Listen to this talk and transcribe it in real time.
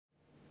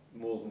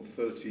more than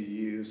 30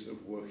 years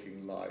of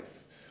working life,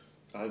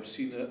 I've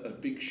seen a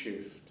big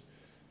shift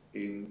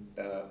in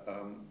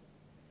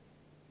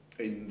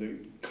the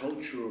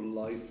cultural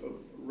life of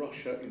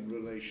Russia in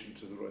relation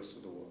to the rest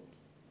of the world.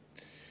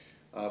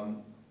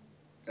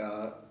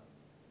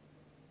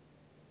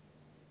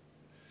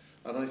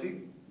 And I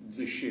think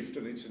the shift,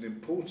 and it's an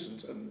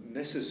important and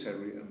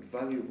necessary and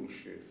valuable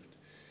shift,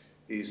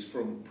 is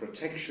from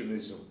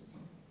protectionism,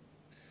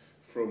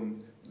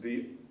 from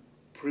the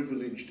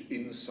privileged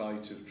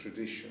insight of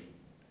tradition,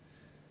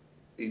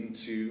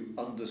 into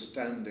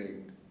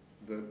understanding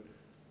that,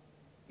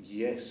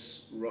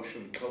 yes,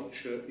 Russian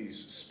culture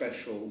is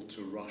special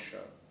to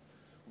Russia,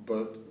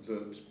 but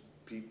that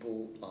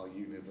people are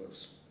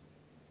universal.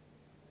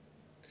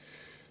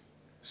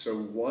 So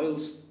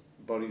whilst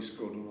Boris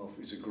Godunov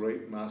is a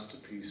great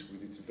masterpiece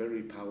with its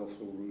very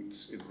powerful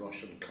roots in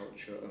Russian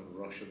culture and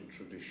Russian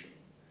tradition,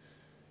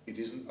 it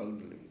isn't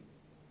only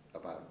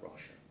about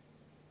Russia,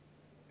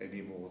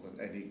 any more than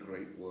any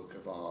great work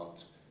of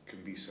art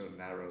can be so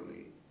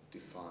narrowly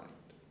defined.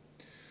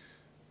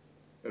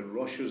 And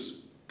Russia's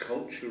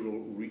cultural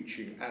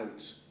reaching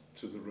out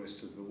to the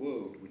rest of the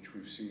world, which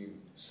we've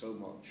seen so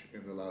much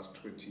in the last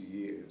 20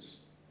 years,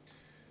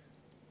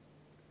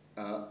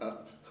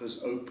 has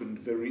opened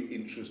very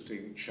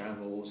interesting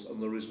channels,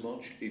 and there is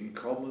much in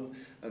common.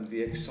 And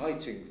the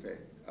exciting thing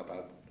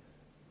about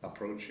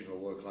approaching a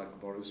work like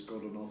Boris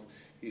Godunov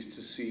is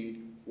to see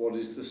what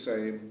is the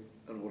same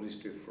and what is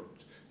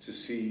different, to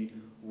see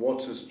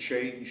what has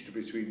changed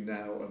between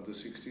now and the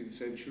 16th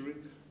century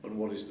and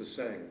what is the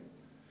same,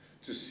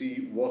 to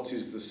see what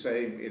is the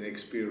same in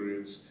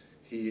experience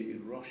here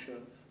in Russia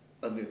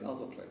and in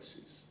other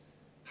places.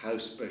 How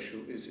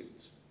special is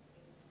it?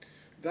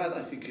 That,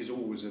 I think, is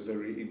always a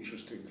very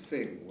interesting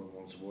thing when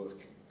one's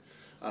working.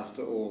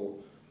 After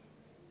all,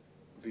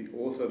 the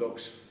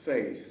Orthodox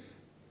faith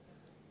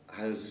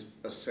has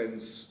a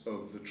sense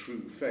of the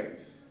true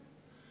faith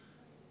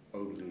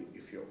only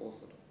if you're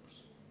Orthodox.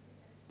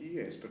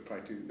 Yes, but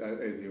practically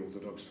the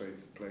Orthodox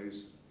faith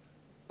plays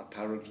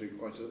apparently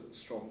quite a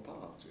strong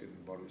part in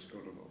Boris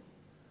Godunov.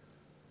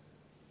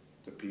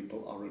 The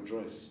people are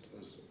addressed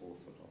as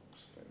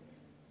Orthodox faith.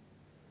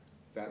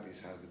 That is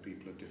how the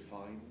people are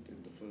defined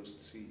in the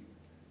first scene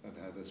and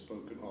how they're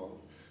spoken of,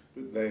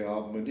 but they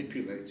are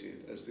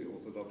manipulated as the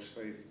Orthodox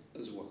faith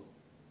as well,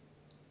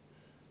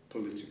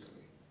 politically.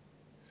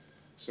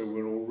 So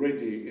we're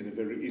already in a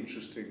very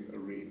interesting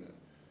arena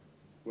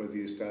where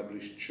the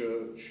established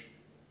church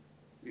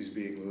is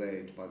being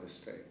led by the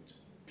state.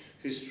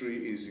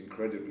 History is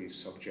incredibly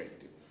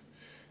subjective.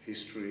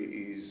 History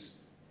is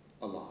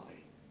a lie.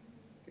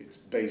 It's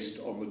based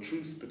on the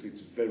truth, but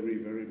it's very,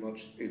 very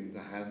much in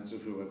the hands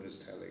of whoever's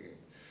telling it.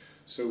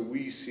 So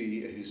we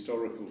see a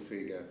historical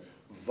figure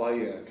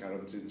via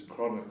Karamzin's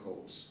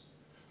chronicles,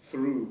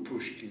 through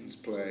Pushkin's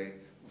play,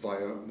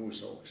 via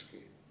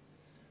Mussorgsky.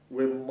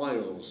 We're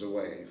miles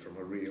away from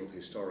a real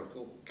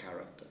historical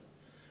character.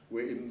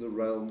 We're in the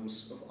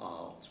realms of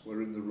art,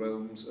 we're in the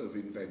realms of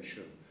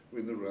invention, we're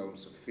in the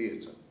realms of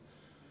theatre.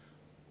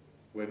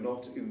 We're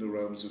not in the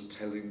realms of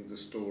telling the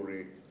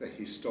story, the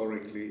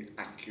historically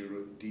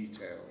accurate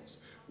details.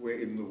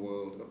 We're in the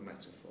world of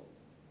metaphor.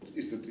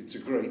 Is that it's a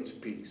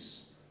great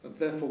piece, and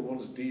therefore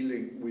one's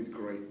dealing with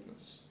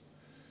greatness.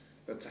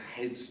 That's a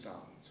head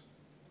start.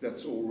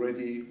 That's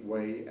already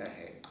way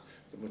ahead.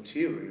 The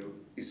material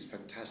is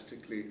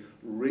fantastically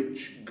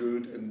rich,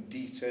 good, and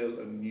detailed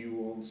and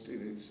nuanced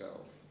in itself.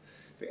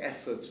 The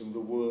effort and the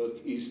work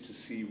is to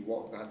see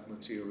what that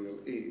material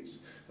is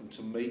and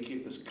to make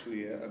it as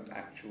clear and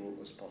actual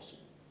as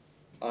possible.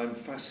 I'm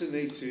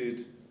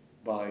fascinated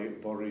by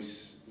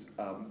Boris,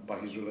 by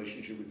his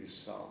relationship with his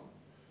son,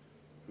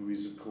 who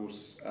is, of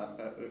course,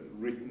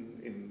 written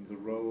in the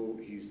role.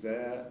 He's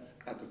there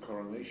at the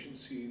coronation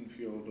scene,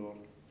 Fyodor.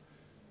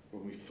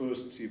 When we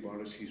first see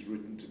Boris, he's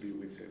written to be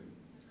with him.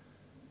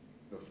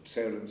 The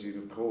Tsaremzin,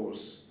 of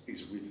course,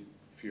 is with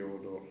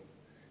Fyodor.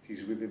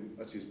 He's with him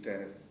at his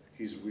death.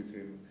 He's with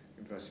him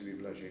in Vasily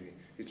Blazheny.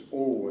 It's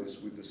always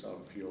with the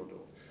son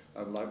Fyodor.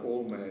 And like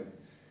all men,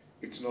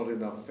 it's not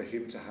enough for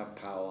him to have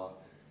power.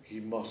 He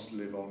must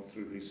live on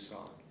through his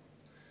son.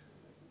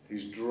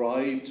 His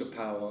drive to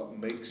power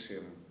makes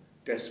him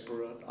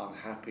desperate,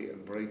 unhappy,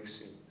 and breaks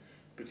him.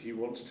 But he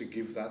wants to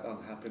give that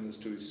unhappiness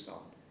to his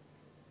son.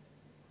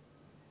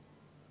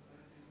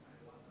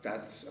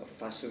 That's a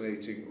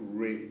fascinating,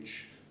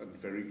 rich, and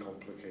very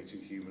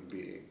complicated human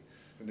being,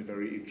 and a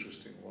very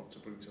interesting one to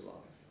bring to life.